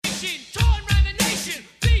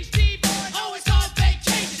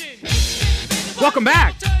Welcome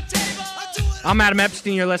back. I'm Adam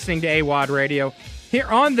Epstein. You're listening to AWadd Radio here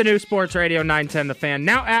on the new Sports Radio 910 The Fan,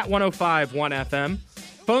 now at 105.1 FM.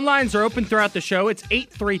 Phone lines are open throughout the show. It's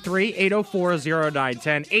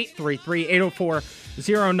 833-804-0910,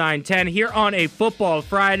 833-804-0910. Here on a Football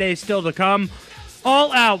Friday, still to come.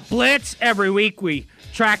 All-out blitz. Every week we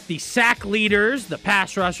track the sack leaders, the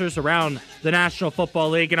pass rushers around the National Football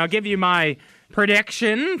League, and I'll give you my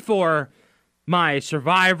prediction for my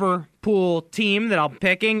survivor pool team that I'm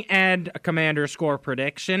picking and a Commander score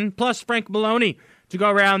prediction, plus Frank Maloney to go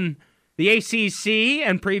around the ACC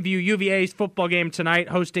and preview UVA's football game tonight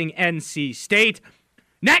hosting NC State.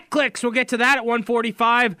 NetClix, we'll get to that at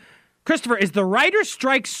 1:45. Christopher, is the writer's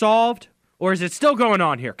strike solved or is it still going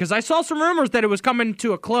on here? Because I saw some rumors that it was coming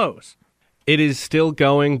to a close. It is still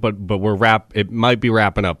going, but it might be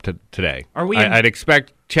wrapping up today. Are we? I'd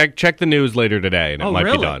expect check the news later today, and it might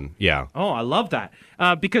really? be done. Yeah. Oh, I love that.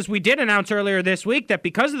 Because we did announce earlier this week that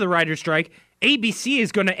because of the writer's strike, ABC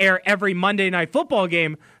is going to air every Monday Night Football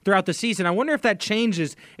game throughout the season. I wonder if that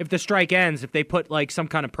changes if the strike ends, if they put like some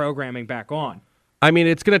kind of programming back on. I mean,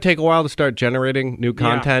 it's going to take a while to start generating new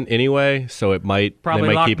content anyway, so it might probably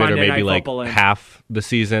they might keep Monday it, or maybe like in half the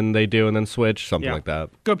season they do and then switch, something like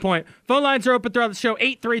that. Good point. Phone lines are open throughout the show,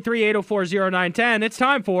 833-804-0910. It's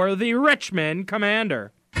time for the Richmond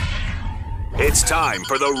Commander. It's time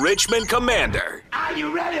for the Richmond Commander. Are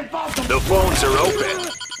you ready, folks? The phones are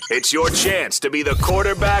open. It's your chance to be the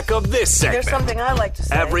quarterback of this segment. There's something I like to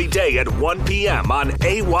say. Every day at 1 p.m. on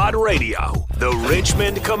AWadd Radio, the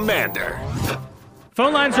Richmond Commander.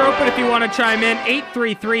 Phone lines are open if you want to chime in,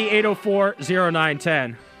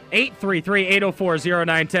 833-804-0910.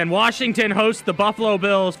 833-804-0910. Washington hosts the Buffalo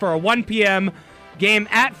Bills for a 1 p.m. game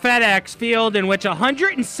at FedEx Field in which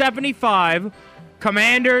 175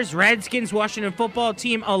 Commanders, Redskins, Washington football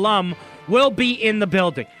team alum will be in the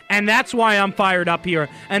building. And that's why I'm fired up here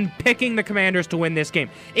and picking the Commanders to win this game.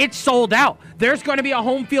 It's sold out. There's going to be a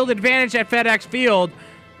home field advantage at FedEx Field,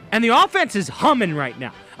 and the offense is humming right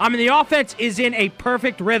now. I mean, the offense is in a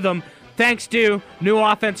perfect rhythm thanks to new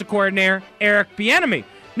offensive coordinator Eric Bieniemy.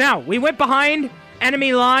 Now, we went behind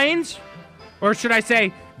enemy lines, or should I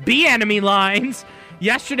say, be enemy lines,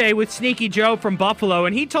 yesterday with Sneaky Joe from Buffalo,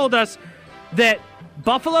 and he told us that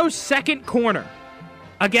Buffalo's second corner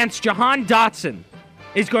against Jahan Dotson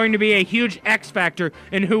is going to be a huge X factor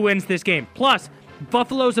in who wins this game. Plus,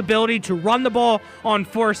 Buffalo's ability to run the ball on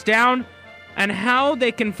fourth down and how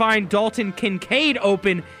they can find Dalton Kincaid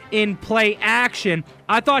open in play action.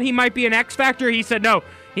 I thought he might be an X factor. He said no.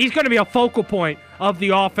 He's going to be a focal point of the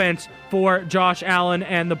offense for Josh Allen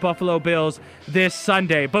and the Buffalo Bills this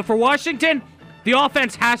Sunday. But for Washington, the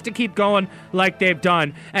offense has to keep going like they've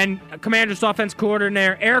done. And Commanders offense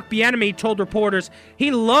coordinator Eric Bieniemy told reporters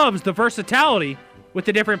he loves the versatility with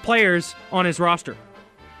the different players on his roster.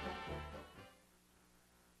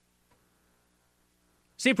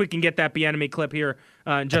 See if we can get that Bieniemy clip here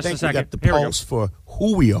in just a second. We got the pulse for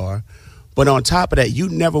who we are, but on top of that, you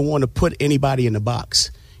never want to put anybody in the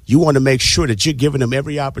box. You want to make sure that you're giving them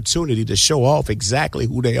every opportunity to show off exactly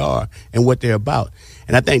who they are and what they're about.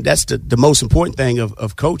 And I think that's the most important thing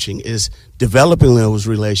of coaching is developing those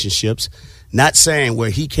relationships, not saying,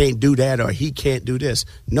 well, he can't do that or he can't do this.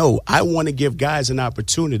 No, I want to give guys an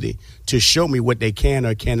opportunity to show me what they can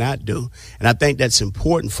or cannot do. And I think that's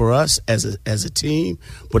important for us as a team,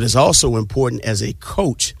 but it's also important as a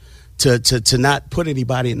coach to not put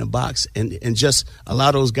anybody in the box and just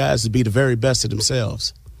allow those guys to be the very best of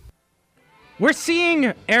themselves. We're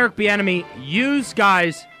seeing Eric Bieniemy use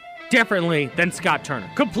guys differently than Scott Turner,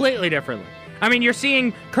 completely differently. I mean, you're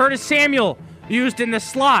seeing Curtis Samuel used in the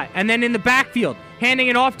slot and then in the backfield, handing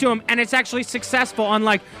it off to him, and it's actually successful,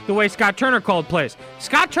 unlike the way Scott Turner called plays.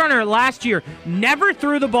 Scott Turner last year never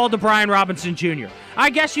threw the ball to Brian Robinson Jr.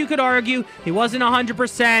 I guess you could argue he wasn't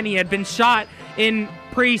 100%. He had been shot in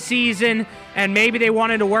preseason, and maybe they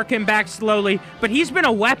wanted to work him back slowly, but he's been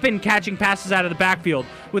a weapon catching passes out of the backfield.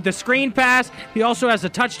 With the screen pass, he also has a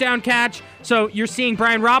touchdown catch, so you're seeing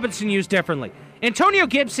Brian Robinson used differently. Antonio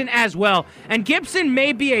Gibson as well, and Gibson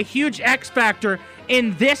may be a huge X factor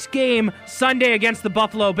in this game Sunday against the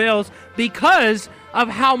Buffalo Bills because of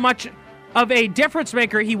how much of a difference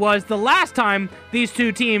maker he was the last time these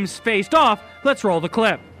two teams faced off. Let's roll the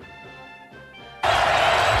clip.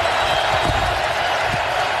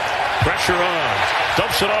 Pressure on.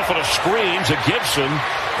 Dumps it off on a screen to Gibson.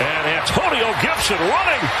 And Antonio Gibson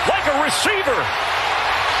running like a receiver.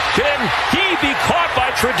 Can he be caught by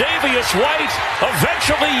Tre'Davious White?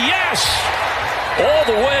 Eventually, yes. All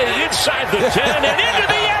the way inside the 10 and into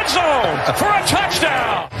the end zone for a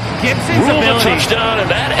touchdown. Gibson's ruled a ability. touchdown, and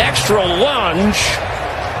that extra lunge.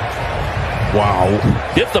 Wow.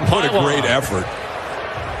 Hit the What a pylon. great effort.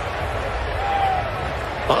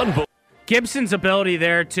 Gibson's ability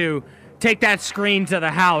there to take that screen to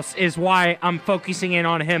the house is why I'm focusing in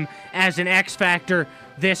on him as an X factor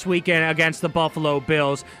this weekend against the Buffalo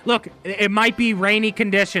Bills. Look, it might be rainy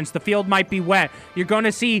conditions. The field might be wet. You're going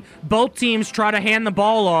to see both teams try to hand the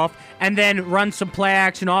ball off and then run some play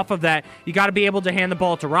action off of that. You got to be able to hand the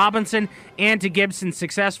ball to Robinson and to Gibson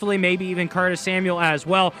successfully, maybe even Curtis Samuel as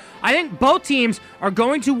well. I think both teams are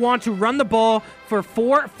going to want to run the ball for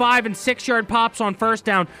 4, 5, and 6 yard pops on first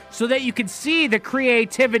down so that you can see the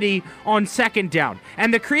creativity on second down.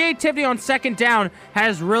 And the creativity on second down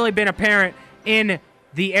has really been apparent in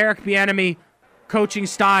the Eric Bieniemy coaching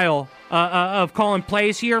style of calling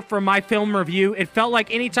plays here. From my film review, it felt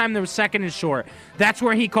like anytime there was second and short, that's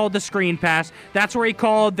where he called the screen pass. That's where he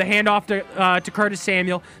called the handoff to Curtis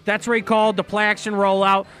Samuel. That's where he called the play action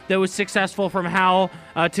rollout that was successful from Howell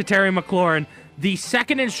to Terry McLaurin. The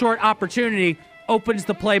second and short opportunity opens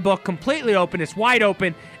the playbook completely open. It's wide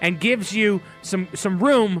open and gives you some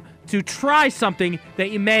room to try something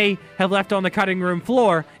that you may have left on the cutting room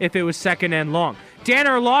floor if it was second and long. Dan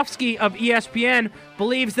Orlovsky of ESPN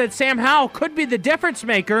believes that Sam Howell could be the difference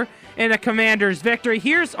maker in a Commanders victory.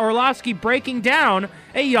 Here's Orlovsky breaking down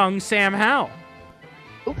a young Sam Howell.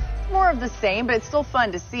 More of the same, but it's still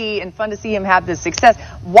fun to see and fun to see him have this success.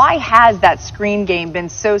 Why has that screen game been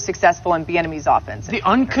so successful in Bieniemy's offense? The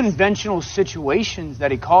unconventional situations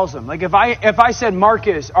that he calls them. Like if I said,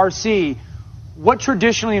 Marcus, RC, what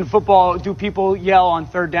traditionally in football do people yell on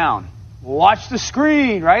third down? Watch the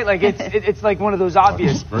screen, right? Like it's like one of those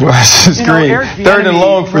obvious. Watch the screen. Third and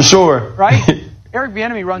long for sure. Right? Eric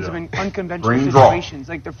Bieniemy runs them in unconventional situations.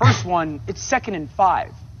 Like the first one, it's 2nd and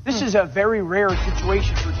 5. This is a very rare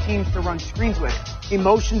situation for teams to run screens with. He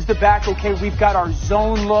motions the back, okay, we've got our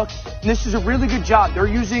zone look, and this is a really good job. They're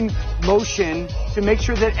using motion to make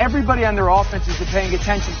sure that everybody on their offense is paying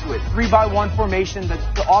attention to it. 3-by-1 formation,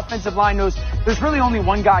 the offensive line knows there's really only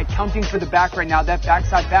one guy counting for the back right now, that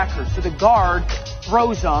backside backer. So the guard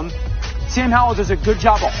throws them. Sam Howell does a good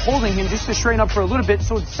job of holding him just to straighten up for a little bit.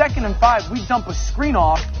 So it's 2nd and 5, we dump a screen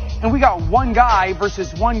off, and we got one guy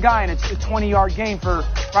versus one guy, and it's a 20-yard game for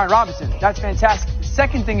Brian Robinson. That's fantastic. The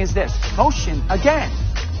second thing is this. Motion, again.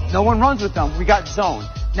 No one runs with them. We got zone.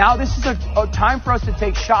 Now this is a time for us to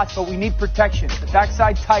take shots, but we need protection. The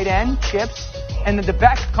backside tight end, chips, and then the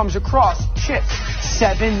back comes across, chips.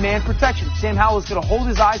 7-man protection. Sam Howell is going to hold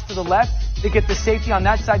his eyes to the left to get the safety on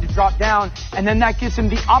that side to drop down, and then that gives him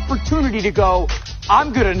the opportunity to go,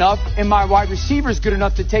 I'm good enough, and my wide receiver is good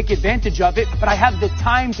enough to take advantage of it, but I have the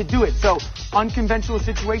time to do it. So, unconventional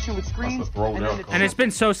situation with screens. And it's been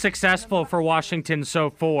so successful for Washington so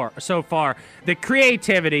far. The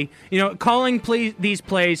creativity, calling these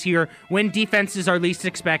plays here when defenses are least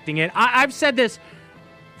expecting it. I've said this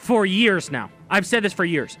for years now.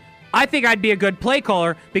 I think I'd be a good play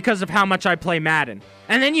caller because of how much I play Madden.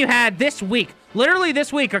 And then you had literally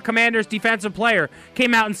this week, a Commanders defensive player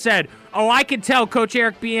came out and said, I can tell Coach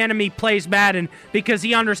Eric Bieniemy plays Madden because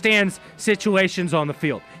he understands situations on the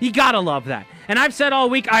field. You gotta love that. And I've said all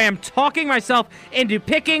week I am talking myself into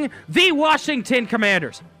picking the Washington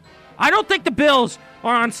Commanders. I don't think the Bills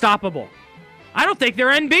are unstoppable. I don't think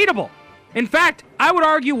they're unbeatable. In fact, I would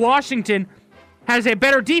argue Washington has a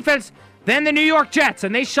better defense than the New York Jets,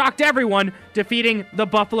 and they shocked everyone defeating the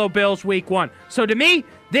Buffalo Bills Week 1. So to me,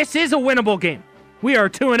 this is a winnable game. We are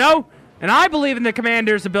 2-0, and I believe in the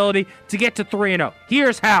Commanders' ability to get to 3-0.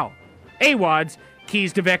 Here's how. AWadd's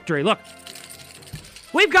keys to victory. Look,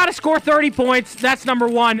 we've got to score 30 points. That's number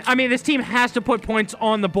one. I mean, this team has to put points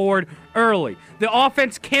on the board early. The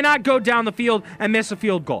offense cannot go down the field and miss a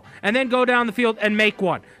field goal, and then go down the field and make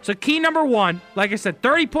one. So key number one, like I said,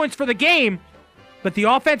 30 points for the game, but the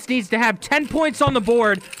offense needs to have 10 points on the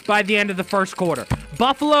board by the end of the first quarter.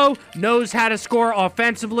 Buffalo knows how to score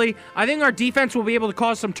offensively. I think our defense will be able to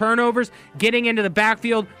cause some turnovers, getting into the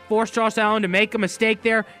backfield, force Josh Allen to make a mistake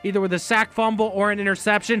there, either with a sack fumble or an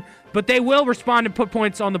interception, but they will respond and put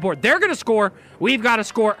points on the board. They're going to score. We've got to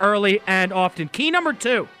score early and often. Key number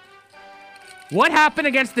two, what happened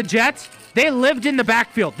against the Jets? They lived in the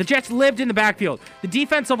backfield. The Jets lived in the backfield. The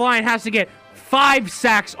defensive line has to get 5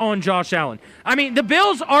 sacks on Josh Allen. I mean, the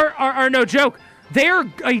Bills are no joke. They're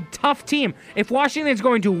a tough team. If Washington's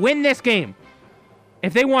going to win this game,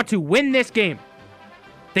 if they want to win this game,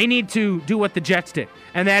 they need to do what the Jets did,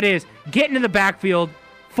 and that is get into the backfield,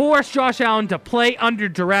 force Josh Allen to play under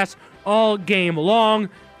duress all game long.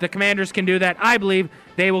 The Commanders can do that. I believe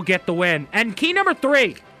they will get the win. And key number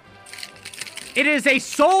 3, It is a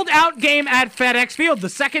sold-out game at FedEx Field, the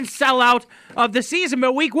second sellout of the season.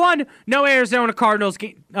 But week 1, no Arizona Cardinals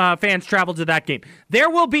fans traveled to that game. There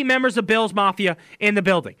will be members of Bills Mafia in the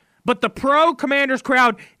building. But the pro Commanders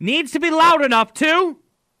crowd needs to be loud enough to,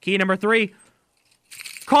 key number 3,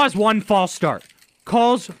 cause one false start.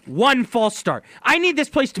 I need this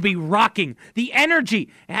place to be rocking. The energy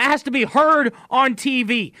has to be heard on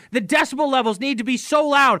TV. The decibel levels need to be so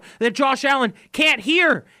loud that Josh Allen can't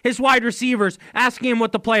hear his wide receivers asking him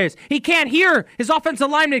what the play is. He can't hear his offensive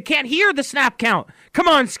lineman, can't hear the snap count. Come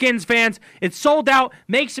on, Skins fans. It's sold out.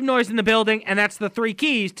 Make some noise in the building, and that's the 3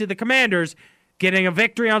 keys to the Commanders getting a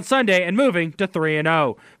victory on Sunday and moving to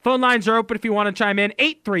 3-0. Phone lines are open if you want to chime in.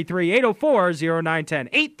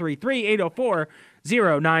 833-804-0910.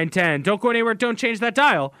 833-804-0910. Don't go anywhere. Don't change that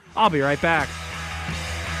dial. I'll be right back.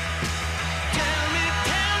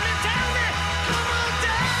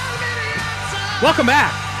 Welcome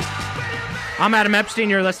back. I'm Adam Epstein.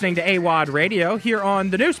 You're listening to AWadd Radio here on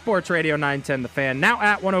the new Sports Radio 910 The Fan, now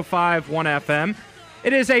at 105.1 FM.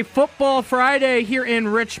 It is a football Friday here in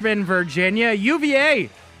Richmond, Virginia. UVA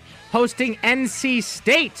hosting NC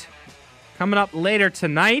State. Coming up later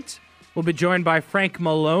tonight, we'll be joined by Frank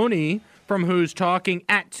Maloney from Who's Talking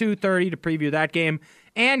at 2:30 to preview that game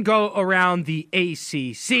and go around the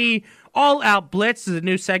ACC. All Out Blitz is a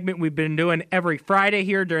new segment we've been doing every Friday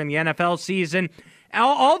here during the NFL season.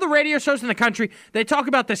 All the radio shows in the country, they talk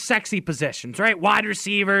about the sexy positions, right? Wide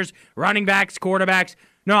receivers, running backs, quarterbacks.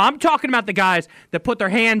 No, I'm talking about the guys that put their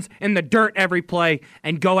hands in the dirt every play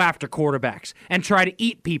and go after quarterbacks and try to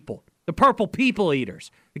eat people. The purple people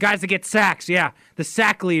eaters. The guys that get sacks, yeah. The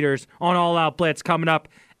sack leaders on All Out Blitz coming up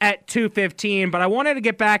at 2:15. But I wanted to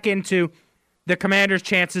get back into the Commanders'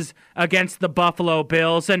 chances against the Buffalo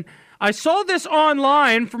Bills. And I saw this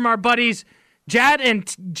online from our buddies Chad and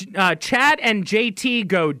JT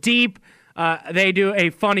Go Deep. They do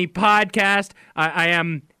a funny podcast. I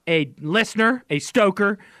am a listener, a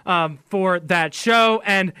stoker for that show,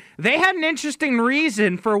 and they had an interesting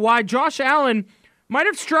reason for why Josh Allen might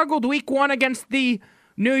have struggled week 1 against the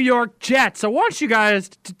New York Jets. I want you guys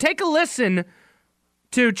to take a listen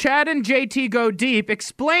to Chad and JT Go Deep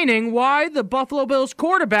explaining why the Buffalo Bills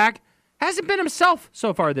quarterback hasn't been himself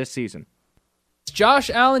so far this season. Josh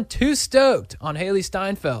Allen too stoked on Haille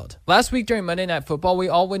Steinfeld. Last week during Monday Night Football, we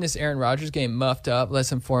all witnessed Aaron Rodgers getting muffed up less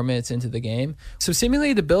than 4 minutes into the game. So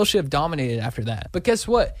seemingly the Bills should have dominated after that. But guess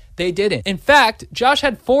what? They didn't. In fact, Josh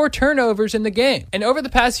had 4 turnovers in the game. And over the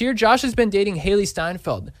past year, Josh has been dating Haille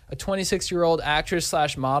Steinfeld, a 26-year-old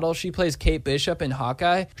actress/model. She plays Kate Bishop in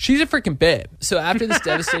Hawkeye. She's a freaking babe. So after this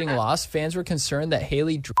devastating loss, fans were concerned that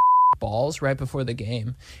Haille balls right before the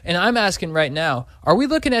game. And I'm asking right now, are we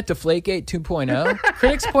looking at Deflategate 2.0?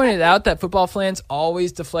 Critics pointed out that football fans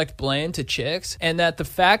always deflect blame to chicks, and that the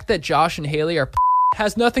fact that Josh and Haille are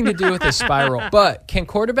has nothing to do with this spiral. But can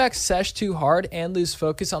quarterbacks sesh too hard and lose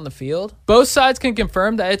focus on the field? Both sides can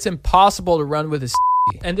confirm that it's impossible to run with a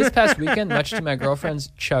and this past weekend, much to my girlfriend's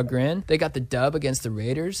chagrin, they got the dub against the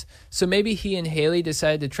Raiders. So maybe he and Haille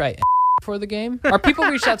decided to try before the game. Our people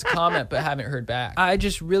reached out to comment but haven't heard back. I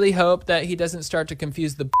just really hope that he doesn't start to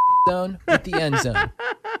confuse the zone with the end zone.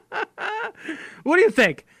 What do you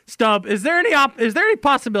think, Stub? Is there any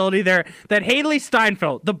possibility there that Haille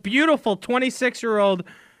Steinfeld, the beautiful 26-year-old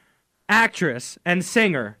actress and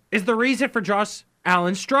singer, is the reason for Josh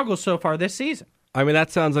Allen's struggles so far this season? I mean,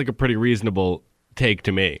 that sounds like a pretty reasonable take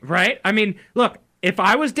to me. Right? I mean, look, if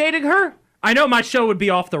I was dating her, I know my show would be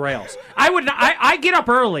off the rails. I get up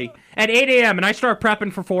early at 8 a.m. and I start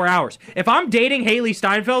prepping for 4 hours. If I'm dating Haille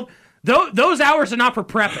Steinfeld, those hours are not for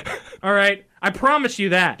prepping. All right? I promise you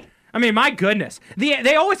that. I mean, my goodness.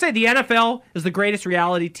 They always say the NFL is the greatest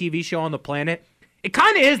reality TV show on the planet. It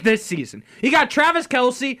kind of is this season. You got Travis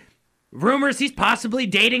Kelce, rumors he's possibly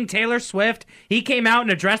dating Taylor Swift. He came out and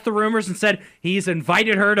addressed the rumors and said he's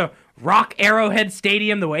invited her to rock Arrowhead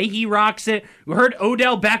Stadium the way he rocks it. We heard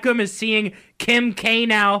Odell Beckham is seeing Kim K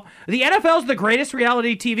now. The NFL's the greatest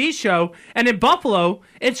reality TV show, and in Buffalo,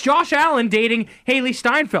 it's Josh Allen dating Haille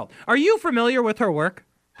Steinfeld. Are you familiar with her work?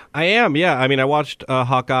 I am, yeah. I mean, I watched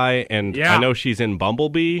Hawkeye, and I know she's in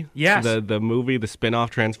Bumblebee. Yes. The movie, the spin-off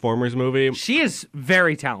Transformers movie. She is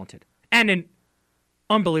very talented and an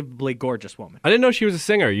unbelievably gorgeous woman. I didn't know she was a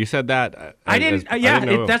singer. You said that. I didn't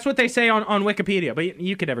know. That's what they say on Wikipedia, but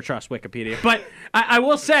you could never trust Wikipedia. But I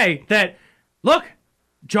will say that, look,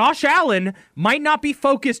 Josh Allen might not be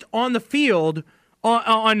focused on the field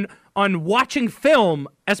on watching film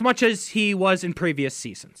as much as he was in previous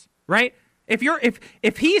seasons, right?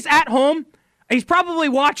 If he's at home, He's probably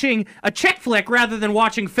watching a chick flick rather than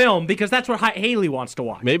watching film because that's what Haille wants to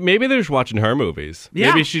watch. Maybe they're just watching her movies.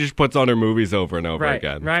 Yeah. Maybe she just puts on her movies over and over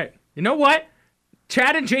again. Right. You know what?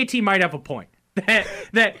 Chad and JT might have a point.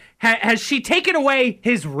 Has she taken away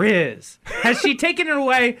his riz? Has she taken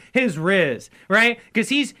away his riz? Right? Because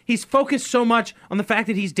he's focused so much on the fact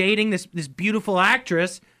that he's dating this beautiful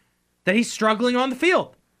actress that he's struggling on the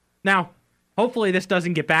field. Now, hopefully this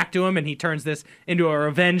doesn't get back to him and he turns this into a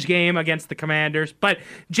revenge game against the Commanders. But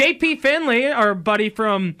JP Finley, our buddy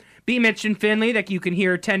from B. Mitch and Finley, that you can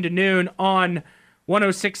hear 10 to noon on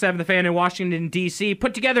 106.7 The Fan in Washington, D.C.,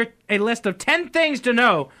 put together a list of 10 things to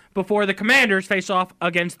know before the Commanders face off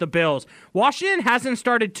against the Bills. Washington hasn't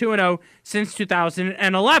started 2-0 since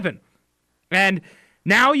 2011. And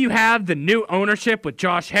now you have the new ownership with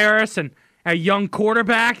Josh Harris and a young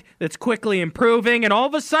quarterback that's quickly improving, and all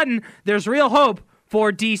of a sudden, there's real hope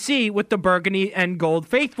for D.C. with the Burgundy and Gold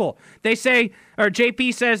faithful. They say, or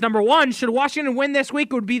JP says, number one, should Washington win this week,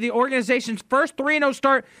 it would be the organization's first 3-0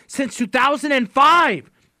 start since 2005,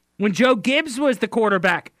 when Joe Gibbs was the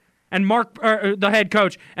quarterback and the head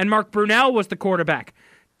coach, and Mark Brunell was the quarterback.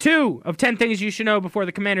 2 of 10 things you should know before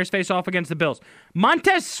the Commanders face off against the Bills.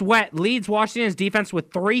 Montez Sweat leads Washington's defense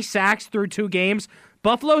with 3 sacks through 2 games.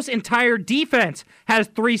 Buffalo's entire defense has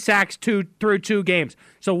 3 sacks through 2 games.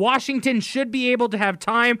 So Washington should be able to have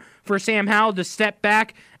time for Sam Howell to step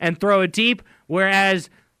back and throw it deep, whereas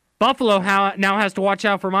Buffalo now has to watch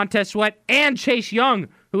out for Montez Sweat and Chase Young,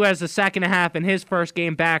 who has a sack and a half in his first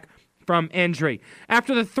game back from injury.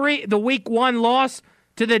 After the Week 1 loss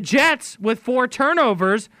to the Jets with 4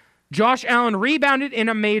 turnovers, Josh Allen rebounded in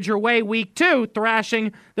a major way Week 2,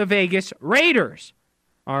 thrashing the Vegas Raiders.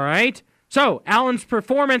 All right? So, Allen's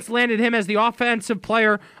performance landed him as the offensive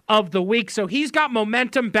player of the week, so he's got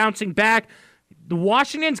momentum bouncing back. The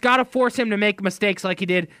Washington's got to force him to make mistakes like he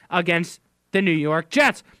did against the New York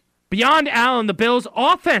Jets. Beyond Allen, the Bills'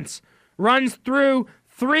 offense runs through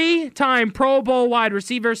 3-time Pro Bowl wide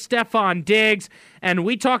receiver Stephon Diggs, and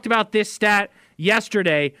we talked about this stat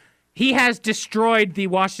yesterday. He has destroyed the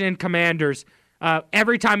Washington Commanders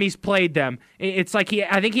every time he's played them. It's like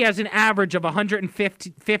I think he has an average of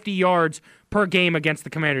 150 yards per game against the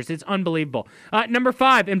Commanders. It's unbelievable. Number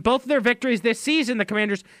 5, in both of their victories this season, the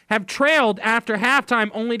Commanders have trailed after halftime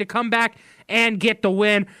only to come back and get the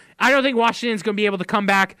win. I don't think Washington's going to be able to come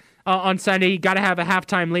back on Sunday. You got to have a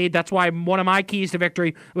halftime lead. That's why one of my keys to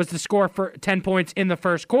victory was to score for 10 points in the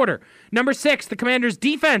first quarter. Number 6, the Commanders'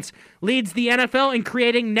 defense leads the NFL in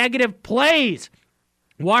creating negative plays.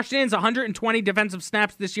 Washington's 120 defensive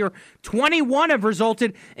snaps this year, 21 have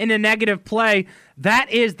resulted in a negative play.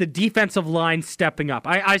 That is the defensive line stepping up.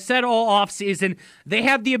 I said all offseason, they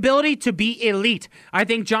have the ability to be elite. I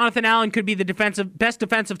think Jonathan Allen could be the best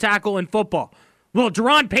defensive tackle in football. Well,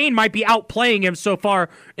 Deron Payne might be outplaying him so far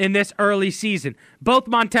in this early season. Both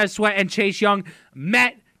Montez Sweat and Chase Young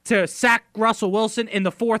met to sack Russell Wilson in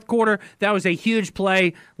the fourth quarter. That was a huge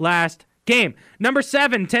play last game. Number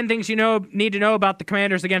 7, 10 things you need to know about the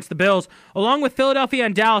Commanders against the Bills. Along with Philadelphia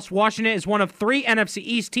and Dallas, Washington is one of 3 NFC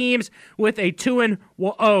East teams with a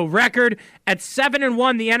 2-0 record. At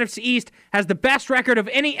 7-1, the NFC East has the best record of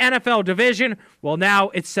any NFL division. Well, now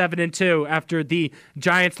it's 7-2 after the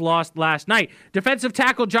Giants lost last night. Defensive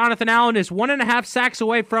tackle Jonathan Allen is 1.5 sacks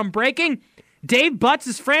away from breaking Dave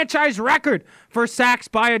Butts' franchise record for sacks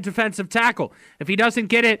by a defensive tackle. If he doesn't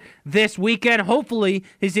get it this weekend, hopefully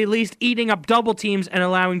he's at least eating up double teams and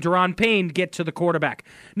allowing Deron Payne to get to the quarterback.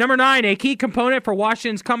 Number 9, a key component for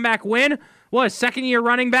Washington's comeback win was second-year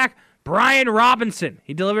running back Brian Robinson.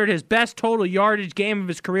 He delivered his best total yardage game of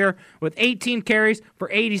his career with 18 carries for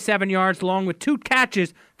 87 yards, along with 2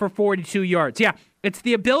 catches for 42 yards. Yeah, it's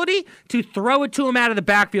the ability to throw it to him out of the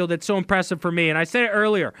backfield that's so impressive for me. And I said it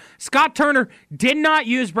earlier, Scott Turner did not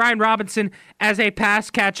use Brian Robinson as a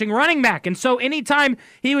pass-catching running back. And so anytime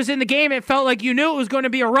he was in the game, it felt like you knew it was going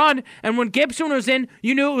to be a run. And when Gibson was in,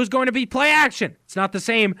 you knew it was going to be play action. It's not the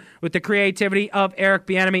same with the creativity of Eric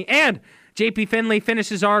Bieniemy. And JP Finley finished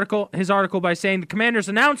his article by saying the Commanders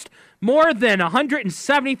announced more than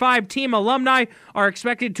 175 team alumni are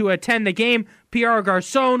expected to attend the game. Pierre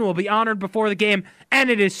Garçon will be honored before the game, and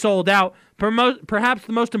it is sold out. Perhaps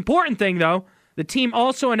the most important thing, though, the team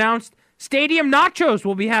also announced stadium nachos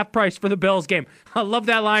will be half price for the Bills game. I love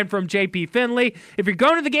that line from JP Finley. If you're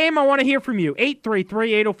going to the game, I want to hear from you.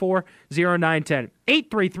 833-804-0910.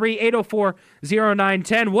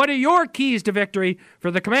 833-804-0910. What are your keys to victory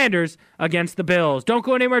for the Commanders against the Bills? Don't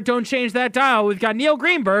go anywhere. Don't change that dial. We've got Neil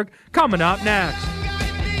Greenberg coming up next.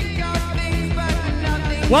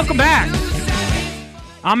 Welcome back.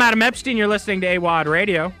 I'm Adam Epstein. You're listening to AWadd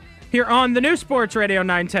Radio. here on the new Sports Radio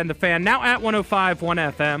 910 The Fan, now at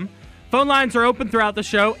 105.1 FM. Phone lines are open throughout the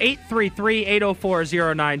show,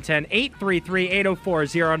 833-804-0910,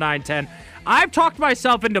 833-804-0910. I've talked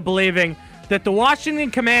myself into believing that the Washington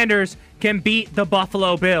Commanders can beat the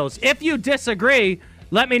Buffalo Bills. If you disagree,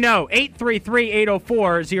 let me know,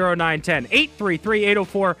 833-804-0910,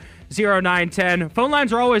 833-804-0910. Phone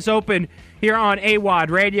lines are always open here on AWadd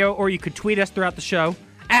Radio, or you could tweet us throughout the show,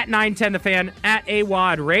 at 910 The Fan, at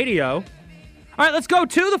AWadd Radio. All right, let's go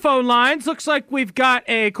to the phone lines. Looks like we've got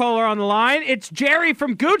a caller on the line. It's Jerry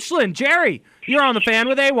from Goochland. Jerry, you're on The Fan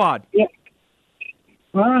with AWadd. Yeah.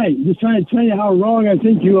 All right, just trying to tell you how wrong I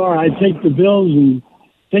think you are. I take the Bills and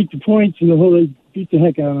take the points and the whole they beat the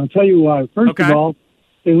heck out of them. I'll tell you why. First of all,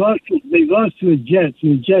 they lost to the Jets.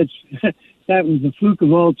 And the Jets, that was the fluke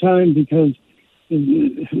of all time because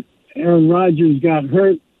Aaron Rodgers got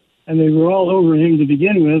hurt and they were all over him to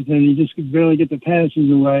begin with, and he just could barely get the passes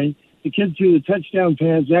away. The kid threw the touchdown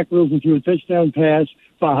pass. Zach Wilson threw a touchdown pass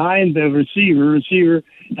behind the receiver. Receiver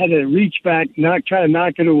had to reach back, try to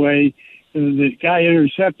knock it away. The guy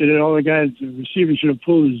intercepted it. The receiver should have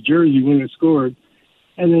pulled his jersey when it scored.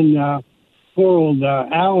 And then poor old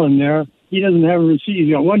Allen there, he doesn't have a receiver.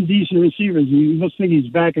 He's got one decent receiver. You must think he's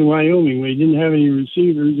back in Wyoming where he didn't have any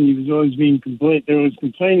receivers, and he was always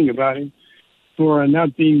complaining about him for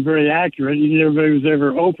not being very accurate. Everybody was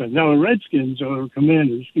ever open. Now the Redskins, or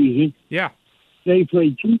Commanders, they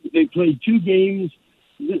played two games.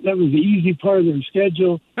 That was the easy part of their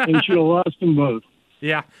schedule, and should have lost them both.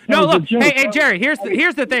 Yeah. No, look, hey, Jerry,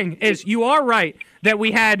 here's the thing, is you are right that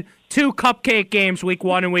we had two cupcake games week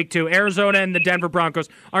 1 and week 2. Arizona and the Denver Broncos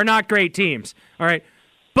are not great teams, all right?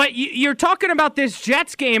 But you're talking about this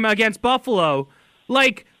Jets game against Buffalo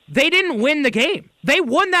like they didn't win the game. They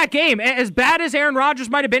won that game. As bad as Aaron Rodgers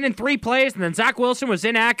might have been in 3 plays and then Zach Wilson was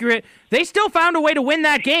inaccurate, they still found a way to win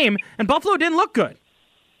that game, and Buffalo didn't look good.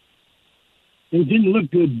 They didn't look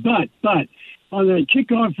good, but on the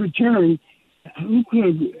kickoff return,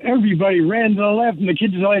 everybody ran to the left, and the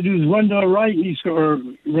kids all had to do is run to the right, and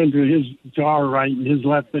run to our right and his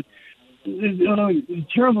left. But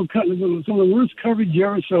terrible cut, some of the worst coverage you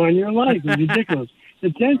ever saw in your life. It was ridiculous.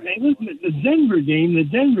 The Denver game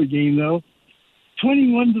though,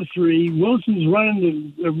 21-3. Wilson's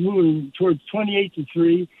moving towards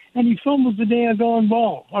 28-3, and he fumbles the damn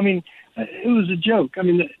ball. I mean, it was a joke. I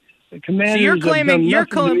mean, the Commanders. So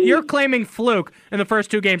you're claiming fluke in the first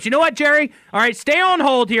 2 games. You know what, Jerry? All right, stay on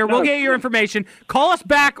hold here. We'll get your information. Call us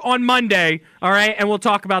back on Monday, all right, and we'll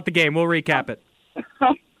talk about the game. We'll recap it.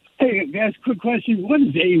 Hey, guys, quick question. What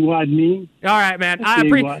does AWadd mean? All right, man. All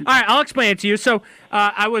right, I'll explain it to you. So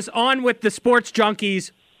I was on with the Sports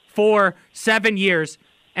Junkies for 7 years,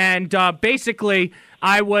 and basically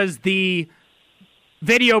I was the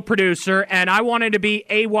video producer, and I wanted to be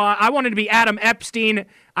AWadd. I wanted to be Adam Epstein.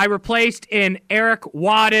 I replaced in Eric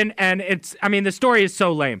Wadden, and the story is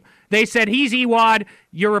so lame. They said, he's EWadd,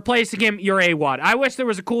 you're replacing him, you're AWadd. I wish there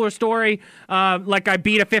was a cooler story, like I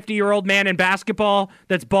beat a 50-year-old man in basketball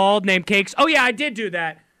that's bald named Cakes. Oh, yeah, I did do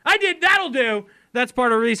that. That'll do. That's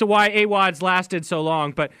part of the reason why AWadd's lasted so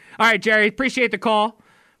long. But, all right, Jerry, appreciate the call.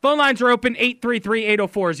 Phone lines are open,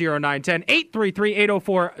 833-804-0910,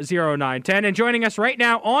 833-804-0910. And joining us right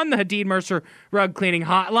now on the Hadid Mercer Rug Cleaning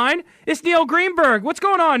Hotline is Neil Greenberg. What's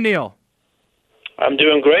going on, Neil? I'm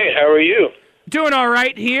doing great. How are you? Doing all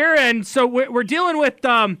right here. And so we're dealing with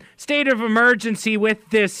state of emergency with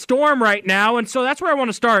this storm right now. And so that's where I want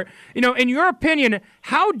to start. In your opinion,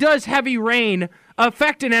 how does heavy rain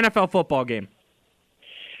affect an NFL football game?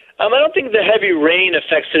 I don't think the heavy rain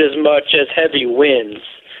affects it as much as heavy winds.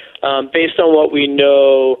 Based on what we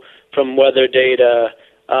know from weather data,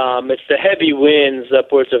 it's the heavy winds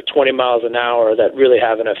upwards of 20 miles an hour that really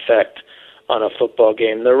have an effect on a football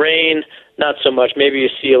game. The rain, not so much. Maybe you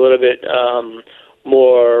see a little bit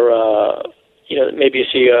more, maybe you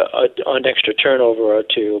see an extra turnover or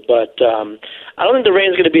two. But I don't think the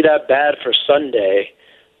rain's going to be that bad for Sunday,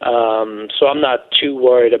 so I'm not too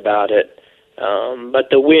worried about it.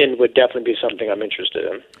 But the wind would definitely be something I'm interested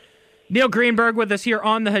in. Neil Greenberg with us here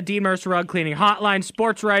on the Hadid Mercer Rug Cleaning Hotline,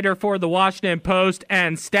 sports writer for the Washington Post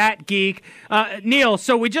and Stat Geek. Neil,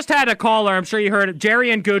 so we just had a caller, I'm sure you heard it,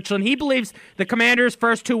 Jerry in Goochland. He believes the Commanders'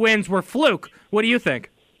 first 2 wins were fluke. What do you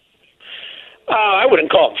think? I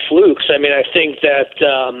wouldn't call them flukes. I think that,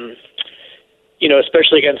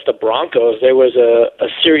 especially against the Broncos, there was a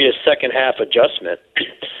serious second-half adjustment.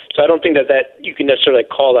 So I don't think that you can necessarily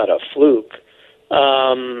call that a fluke.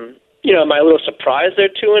 Am I a little surprised they're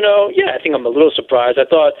 2-0? Yeah, I think I'm a little surprised. I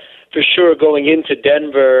thought for sure going into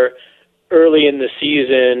Denver early in the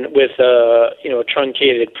season with a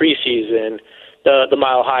truncated preseason the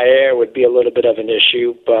Mile High Air would be a little bit of an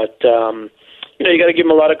issue. But you got to give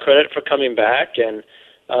them a lot of credit for coming back, and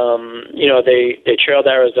they trailed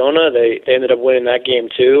Arizona. They ended up winning that game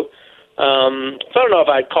too. So I don't know if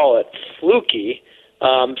I'd call it fluky,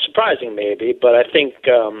 surprising maybe, but I think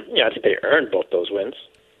I think they earned both those wins.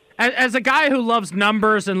 As a guy who loves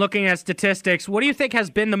numbers and looking at statistics, what do you think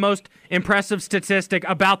has been the most impressive statistic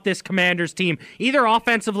about this Commanders team, either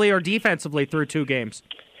offensively or defensively through 2 games?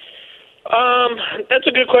 That's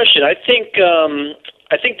a good question. I think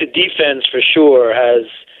the defense for sure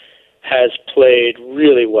has played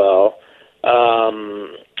really well,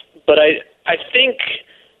 but I think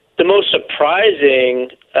the most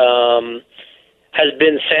surprising has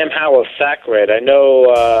been Sam Howell's sack rate. I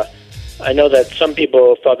know that some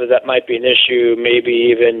people thought that might be an issue, maybe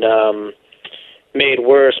even made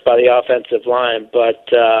worse by the offensive line, but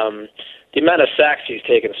the amount of sacks he's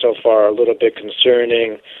taken so far are a little bit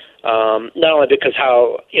concerning. Not only because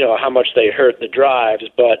how much they hurt the drives,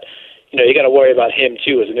 but you got to worry about him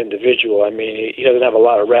too as an individual. I mean, he doesn't have a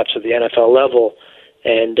lot of reps at the NFL level,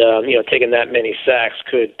 and taking that many sacks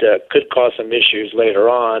could cause some issues later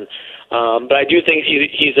on. But I do think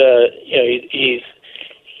he's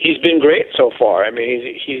been great so far. I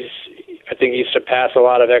mean, I think he's surpassed a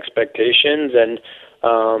lot of expectations, and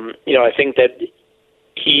I think that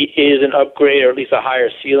he is an upgrade, or at least a higher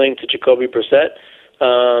ceiling to Jacoby Brissett.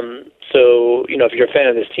 So if you're a fan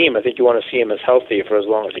of this team, I think you want to see him as healthy for as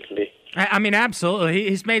long as he can be. I mean, absolutely.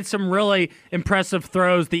 He's made some really impressive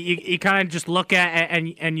throws that you kind of just look at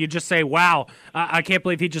and you just say, wow, I can't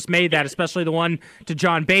believe he just made that, especially the one to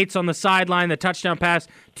John Bates on the sideline, the touchdown pass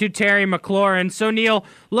to Terry McLaurin. So, Neil,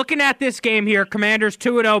 looking at this game here, Commanders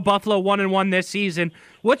 2-0, Buffalo 1-1 this season.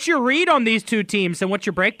 What's your read on these two teams, and what's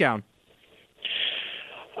your breakdown?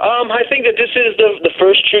 I think that this is the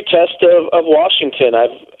first true test of Washington.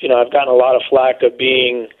 I've gotten a lot of flack of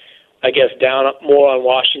being, I guess, down more on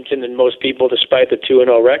Washington than most people, despite the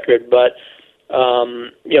 2-0 record. But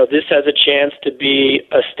this has a chance to be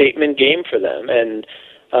a statement game for them. And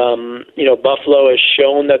Buffalo has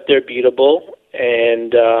shown that they're beatable.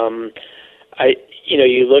 And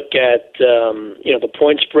you look at the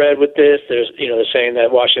point spread with this. They're saying that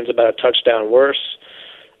Washington's about a touchdown worse.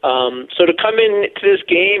 So to come into this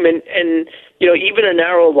game and even a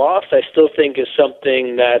narrow loss, I still think is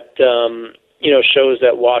something that shows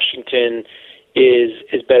that Washington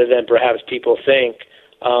is better than perhaps people think.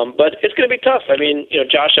 But it's going to be tough. I mean,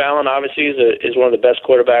 Josh Allen obviously is one of the best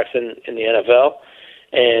quarterbacks in the NFL,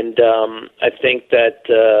 and I think that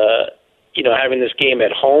having this game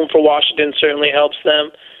at home for Washington certainly helps them.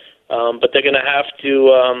 But they're going to have to.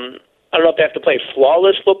 I don't know if they have to play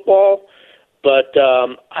flawless football. But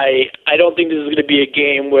I don't think this is going to be a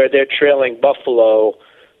game where they're trailing Buffalo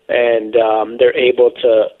and they're able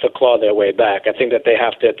to claw their way back. I think that they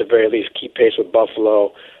have to, at the very least, keep pace with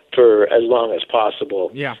Buffalo for as long as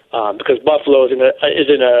possible. Yeah. Because Buffalo is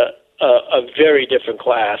in a very different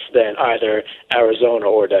class than either Arizona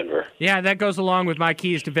or Denver. Yeah, that goes along with my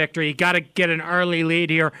keys to victory. You got to get an early lead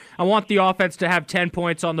here. I want the offense to have 10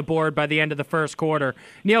 points on the board by the end of the first quarter.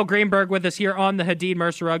 Neil Greenberg with us here on the Hadid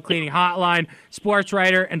Mercer Rug Cleaning Hotline, sports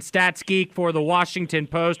writer and stats geek for the Washington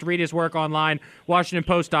Post. Read his work online,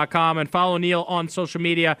 WashingtonPost.com, and follow Neil on social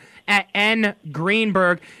media at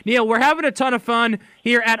 @NGreenberg. Neil, we're having a ton of fun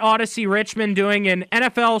here at Odyssey Richmond doing an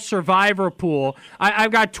NFL Survivor pool.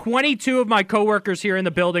 I've got 22 of my coworkers here in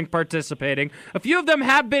the building participating. A few of them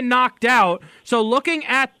have been knocked out. So looking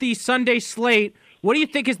at the Sunday slate, what do you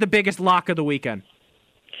think is the biggest lock of the weekend?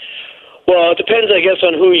 Well, it depends, I guess,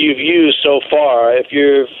 on who you've used so far. If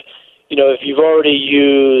you've already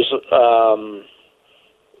used, I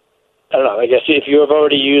don't know, I guess if you have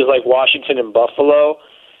already used like Washington and Buffalo,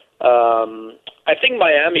 I think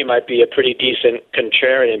Miami might be a pretty decent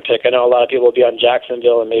contrarian pick. I know a lot of people will be on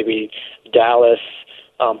Jacksonville and maybe Dallas,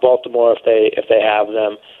 Baltimore if they have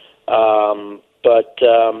them. But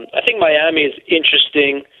I think Miami is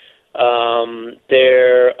interesting.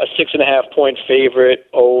 They're a 6.5-point favorite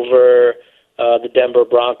over the Denver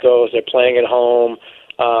Broncos. They're playing at home.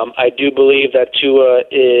 I do believe that Tua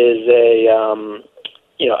is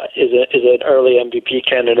is an early MVP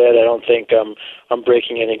candidate. I don't think I'm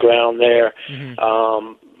breaking any ground there. Mm-hmm.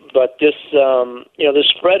 But this the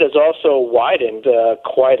spread has also widened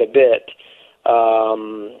quite a bit.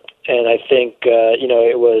 And I think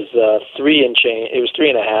it was 3 and change. It was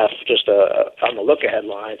 3.5 just on the look-ahead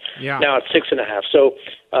line. Yeah. Now it's 6.5. So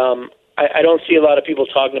I don't see a lot of people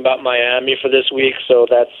talking about Miami for this week, so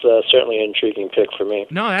that's certainly an intriguing pick for me.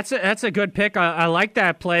 No, that's a good pick. I like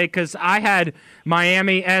that play because I had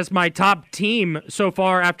Miami as my top team so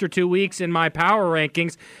far after 2 weeks in my power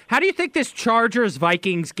rankings. How do you think this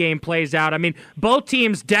Chargers-Vikings game plays out? I mean, both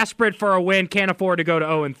teams desperate for a win, can't afford to go to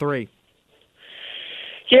 0-3.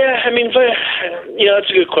 Yeah, I mean, that's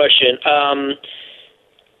a good question.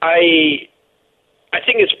 I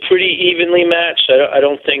think it's pretty evenly matched. I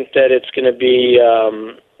don't think that it's going to be,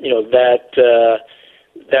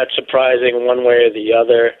 that surprising one way or the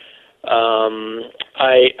other.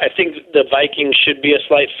 I think the Vikings should be a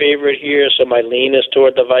slight favorite here, so my lean is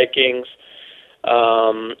toward the Vikings.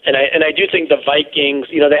 And I do think the Vikings,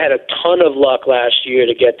 they had a ton of luck last year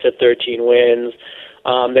to get to 13 wins.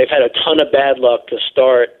 They've had a ton of bad luck to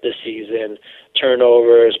start the season,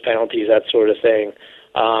 turnovers, penalties, that sort of thing.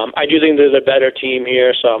 I do think there's a better team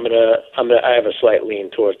here, so I have a slight lean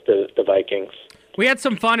towards the Vikings. We had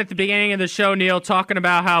some fun at the beginning of the show, Neil, talking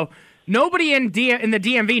about how nobody in the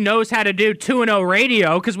DMV knows how to do 2-0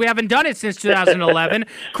 radio because we haven't done it since 2011.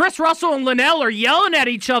 Chris Russell and Linnell are yelling at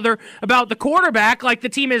each other about the quarterback like the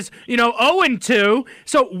team is, 0-2.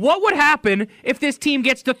 So what would happen if this team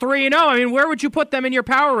gets to 3-0? I mean, where would you put them in your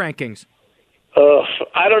power rankings?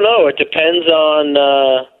 I don't know. It depends on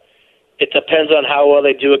how well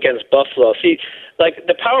they do against Buffalo. See, like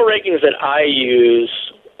the power rankings that I use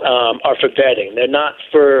are for betting. They're not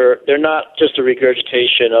just a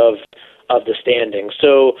regurgitation of the standings.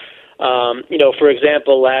 So, for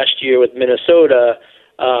example, last year with Minnesota,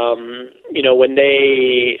 when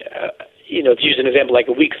they, to use an example like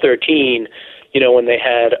a week 13, when they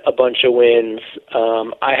had a bunch of wins,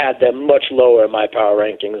 I had them much lower in my power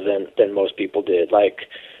rankings than most people did. Like,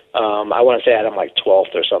 I want to say I had them like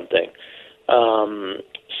 12th or something.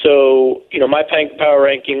 So, my power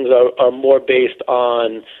rankings are more based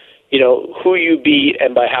on, who you beat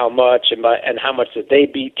and by how much and how much did they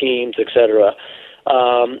beat teams, et cetera.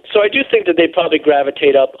 So I do think that they probably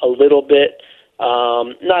gravitate up a little bit,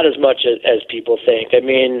 not as much as people think. I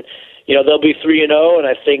mean, they'll be 3-0, and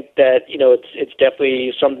I think that, it's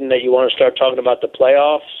definitely something that you want to start talking about the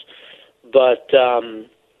playoffs. But,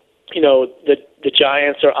 the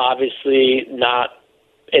Giants are obviously not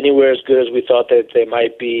anywhere as good as we thought that they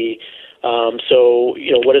might be. So,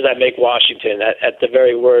 what does that make Washington? At the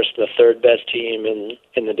very worst, the third best team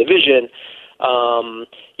in the division.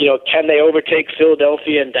 Can they overtake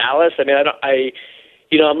Philadelphia and Dallas? I mean,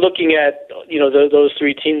 I'm looking at, those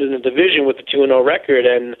three teams in the division with the 2-0 record,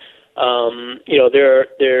 and,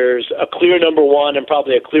 there's a clear number one and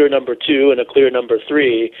probably a clear number two and a clear number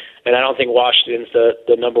three, and I don't think Washington's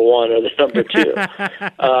the number one or the number two.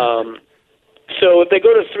 So if they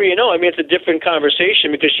go to 3-0, I mean, it's a different conversation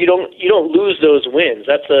because you don't lose those wins.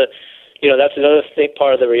 That's another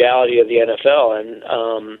part of the reality of the NFL,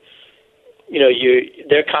 and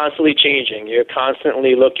they're constantly changing. You're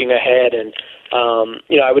constantly looking ahead, and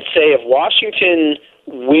I would say if Washington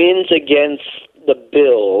wins against the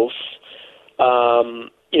Bills,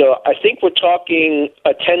 I think we're talking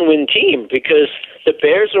a 10-win team because the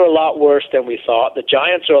Bears are a lot worse than we thought. The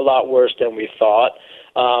Giants are a lot worse than we thought.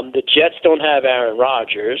 The Jets don't have Aaron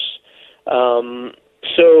Rodgers.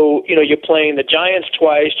 So, you're playing the Giants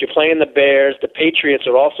twice, you're playing the Bears, the Patriots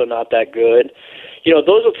are also not that good.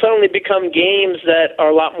 Those will suddenly become games that are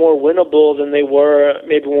a lot more winnable than they were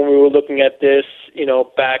maybe when we were looking at this,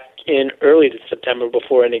 back in early September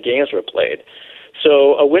before any games were played.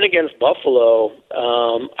 So a win against Buffalo,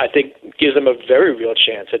 I think, gives them a very real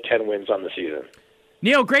chance at 10 wins on the season.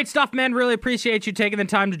 Neil, great stuff, man. Really appreciate you taking the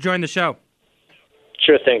time to join the show.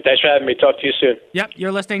 Sure thing. Thanks for having me. Talk to you soon. Yep,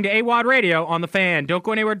 you're listening to AWadd Radio on The Fan. Don't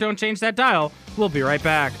go anywhere. Don't change that dial. We'll be right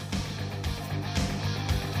back.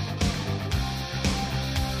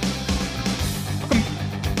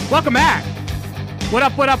 Welcome back. What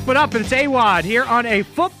up, what up, what up? It's AWadd here on a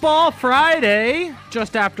Football Friday,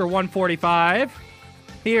 just after 1:45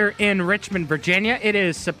 here in Richmond, Virginia. It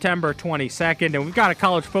is September 22nd, and we've got a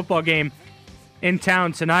college football game in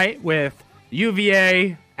town tonight with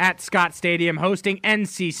UVA at Scott Stadium hosting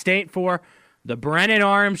NC State for the Brennan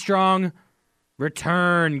Armstrong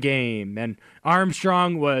return game. And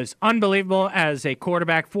Armstrong was unbelievable as a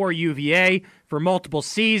quarterback for UVA for multiple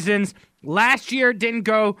seasons. Last year didn't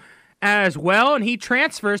go as well, and he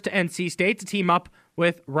transfers to NC State to team up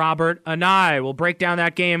with Robert Anae. We'll break down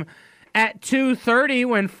that game at 2:30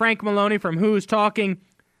 when Frank Maloney from Who's Talking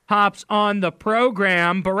hops on the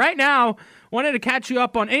program. But right now, wanted to catch you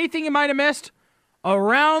up on anything you might have missed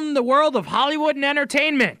around the world of Hollywood and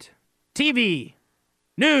entertainment, TV,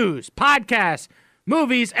 news, podcasts,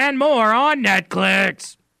 movies, and more on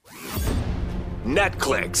NetClix.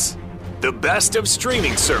 NetClix. The best of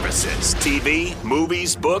streaming services, TV,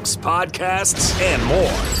 movies, books, podcasts, and more.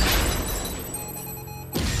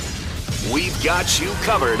 We've got you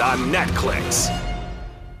covered on NetClix.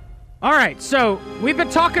 All right, so we've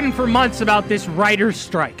been talking for months about this writer's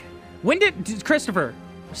strike. When did Christopher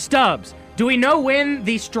Stubbs, do we know when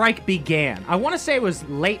the strike began? I want to say it was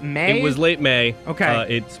late May. It was late May. Okay.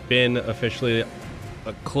 It's been officially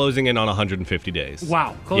closing in on 150 days.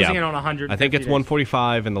 Wow, closing in on 150 I think it's days.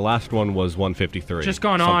 145, and the last one was 153. Just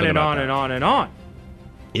gone on and on and on and on.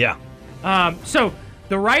 Yeah. So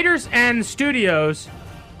the writers and studios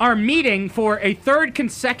are meeting for a third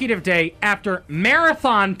consecutive day after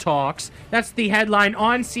marathon talks. That's the headline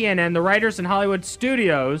on CNN. The writers and Hollywood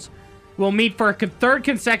studios will meet for a third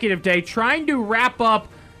consecutive day, trying to wrap up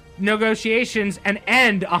negotiations and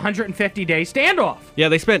end a 150-day standoff. Yeah,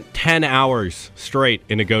 they spent 10 hours straight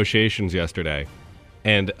in negotiations yesterday.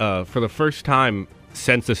 And for the first time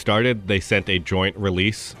since this started, they sent a joint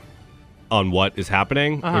release on what is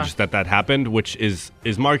happening, or just that happened, which is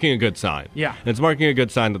marking a good sign. Yeah. And it's marking a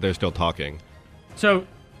good sign that they're still talking. So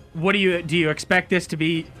what do you expect this to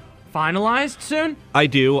be finalized soon? I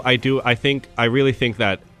do. I really think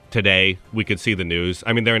that today we could see the news.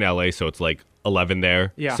 I mean, they're in LA, so it's like 11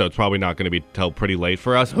 there. Yeah. So it's probably not going to be till pretty late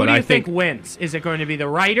for us. Who do you think wins? Is it going to be the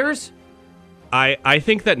writers? I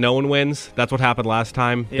think that no one wins. That's what happened last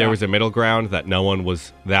time. Yeah. There was a middle ground that no one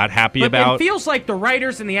was that happy But about. it feels like the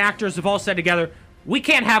writers and the actors have all said together, we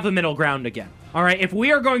can't have a middle ground again. All right, if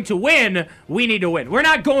we are going to win, we need to win. We're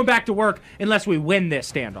not going back to work unless we win this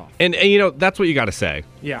standoff. And you know, that's what you got to say.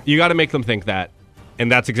 Yeah. You got to make them think that. And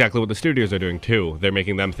that's exactly what the studios are doing, too. They're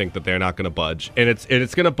making them think that they're not going to budge. And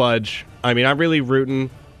it's going to budge. I mean, I'm really rooting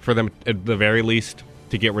for them, at the very least,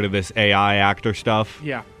 to get rid of this AI actor stuff.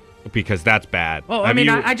 Yeah. Because that's bad. Well,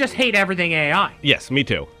 I just hate everything AI. Yes, me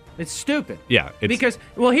too. It's stupid. Yeah. Because,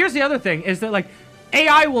 well, here's the other thing, is that, like,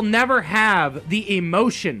 AI will never have the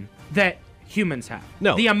emotion that humans have.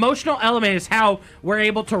 No. The emotional element is how we're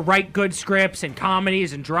able to write good scripts and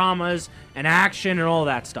comedies and dramas and action and all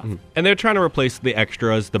that stuff. And they're trying to replace the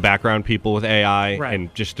extras, the background people with AI, Right.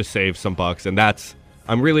 and just to save some bucks. And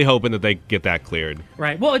I'm really hoping that they get that cleared.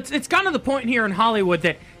 Right. Well, it's gotten to the point here in Hollywood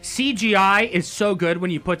that CGI is so good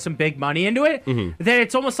when you put some big money into it that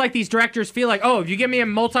it's almost like these directors feel like, oh, if you give me a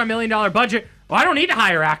multi-million-dollar budget, well, I don't need to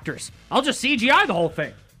hire actors. I'll just CGI the whole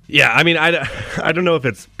thing. Yeah, I mean, I don't know if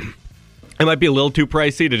it might be a little too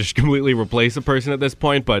pricey to just completely replace a person at this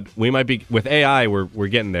point, but we might be, with AI, we're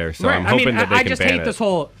getting there. So right. I'm hoping that they I can just ban hate it. this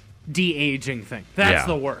whole de-aging thing. That's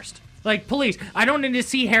the worst. Like, please, I don't need to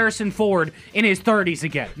see Harrison Ford in his 30s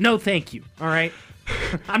again. No, thank you. All right?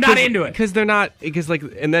 I'm not into it. Because they're not,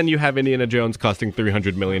 and then you have Indiana Jones costing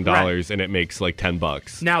 $300 million and it makes like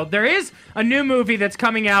 $10. Now, there is a new movie that's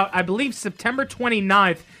coming out, I believe September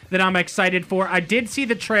 29th, that I'm excited for. I did see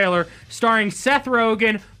the trailer starring Seth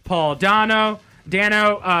Rogen, Paul Dano,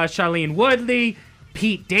 Shailene Woodley,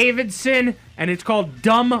 Pete Davidson, and it's called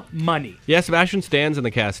Dumb Money. Yeah, Sebastian Stan's in the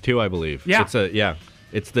cast too, I believe. Yeah.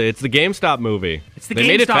 It's the GameStop movie. It's the they GameStop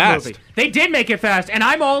made it fast. movie. They did make it fast, and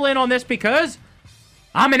I'm all in on this because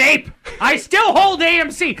I'm an ape. I still hold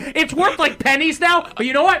AMC. It's worth like pennies now, but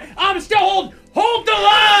you know what? I'm still hold the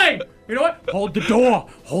line. You know what? Hold the door.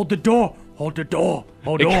 Hold the door. Hold the door.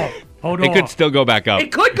 Hold on. Hold on. It could still go back up.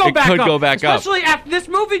 It could go back up. Especially Especially after this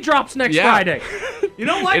movie drops next Friday. You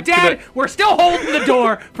know what, Dad? We're still holding the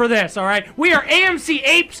door for this, all right? We are AMC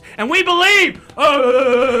apes, and we believe.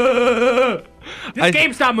 This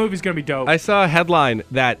GameStop movie's going to be dope. I saw a headline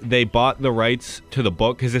that they bought the rights to the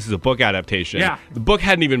book because this is a book adaptation. Yeah. The book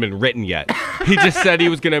hadn't even been written yet. He just said he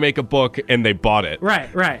was going to make a book, and they bought it.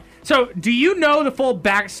 Right. So, do you know the full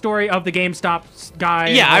backstory of the GameStop guy?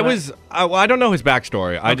 Yeah, I don't know his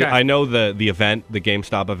backstory. Okay. I know the event, the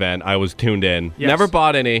GameStop event. I was tuned in. Yes. Never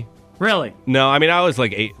bought any. Really? No, I mean, I was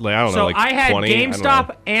like 8, like, I don't know, like 20. So, I had 20,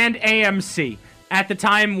 GameStop and AMC at the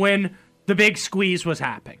time when the big squeeze was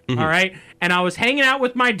happening, all right? And I was hanging out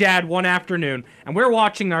with my dad one afternoon, and we were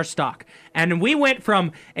watching our stock. And we went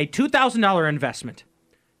from a $2,000 investment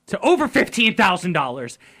to over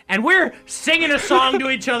 $15,000. And we're singing a song to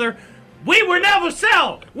each other. We will never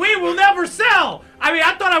sell. We will never sell. I mean,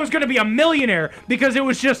 I thought I was going to be a millionaire because it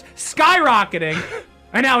was just skyrocketing.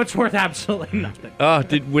 And now it's worth absolutely nothing. Oh,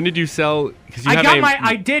 when did you sell?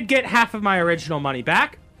 I did get half of my original money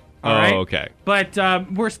back. All right? Okay. But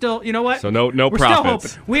we're still, you know what? So no we're profits. Still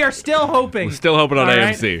hoping. We are still hoping. We're still hoping on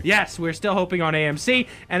AMC. Right? Yes, we're still hoping on AMC,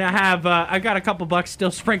 and I got a couple bucks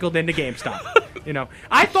still sprinkled into GameStop. You know,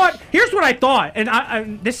 here's what I thought,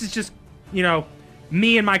 and this is just, you know,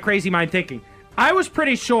 me and my crazy mind thinking. I was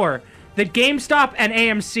pretty sure that GameStop and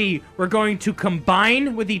AMC were going to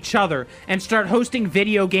combine with each other and start hosting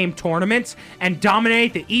video game tournaments and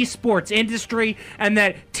dominate the esports industry, and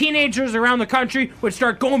that teenagers around the country would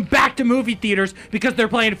start going back to movie theaters because they're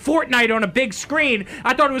playing Fortnite on a big screen.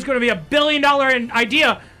 I thought it was going to be $1 billion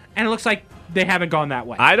idea, and it looks like they haven't gone that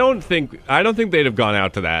way. I don't think they'd have gone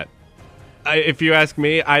out to that. If you ask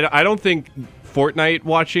me, I don't think Fortnite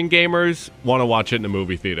watching gamers want to watch it in a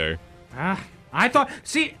movie theater. I thought...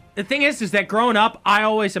 See... The thing is that growing up, I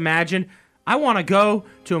always imagined I want to go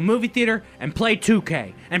to a movie theater and play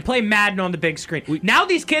 2K and play Madden on the big screen. Now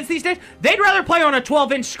these kids these days, they'd rather play on a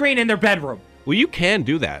 12-inch screen in their bedroom. Well, you can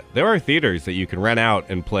do that. There are theaters that you can rent out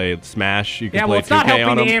and play Smash. You can play it's not 2K helping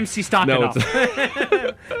on the them. AMC stock enough.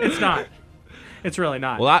 It's not. It's really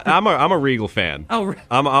not. Well, I'm a Regal fan. Oh,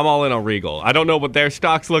 I'm all in on Regal. I don't know what their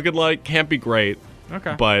stock's looking like. Can't be great.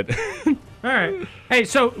 Okay. But... All right. Hey,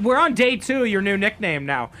 so we're on day 2 of your new nickname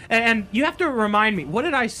now. And you have to remind me, what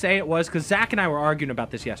did I say it was? Because Zach and I were arguing about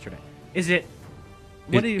this yesterday. Is it...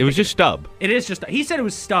 It was just Stub. It is just... He said it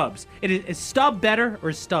was Stubbs. Is Stub better or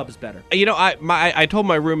is Stubbs better? You know, I told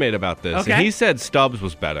my roommate about this, and he said Stubbs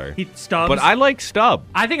was better. Stubbs? But I like Stub.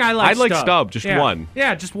 I think I like Stub. I like Stub, just one.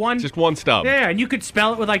 Yeah, just one. Just one Stub. Yeah, and you could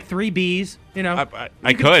spell it with like 3 B's, you know.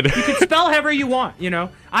 I could. You could spell however you want, you know.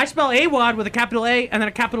 I spell AWadd with a capital A and then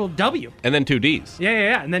a capital W. And then 2 D's.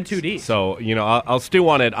 Yeah, and then 2 D's. So, you know, I'll stew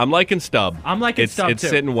on it. I'm liking Stub. I'm liking Stub, too. It's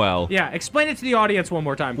sitting well. Yeah, explain it to the audience one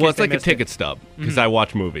more time. Well, it's like a ticket stub, because I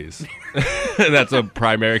watch movies. That's a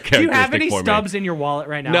primary characteristic for me. Do you have any stubs in your wallet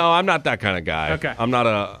right now? No, I'm not that kind of guy. Okay. I'm not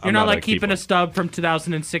a... You're not like keeping a stub from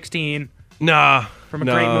 2016? Nah. From a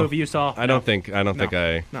great movie you saw? I don't think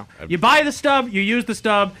I... No. You buy the stub, you use the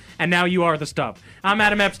stub, and now you are the stub. I'm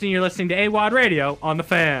Adam Epstein. You're listening to AWadd Radio on The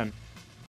Fan.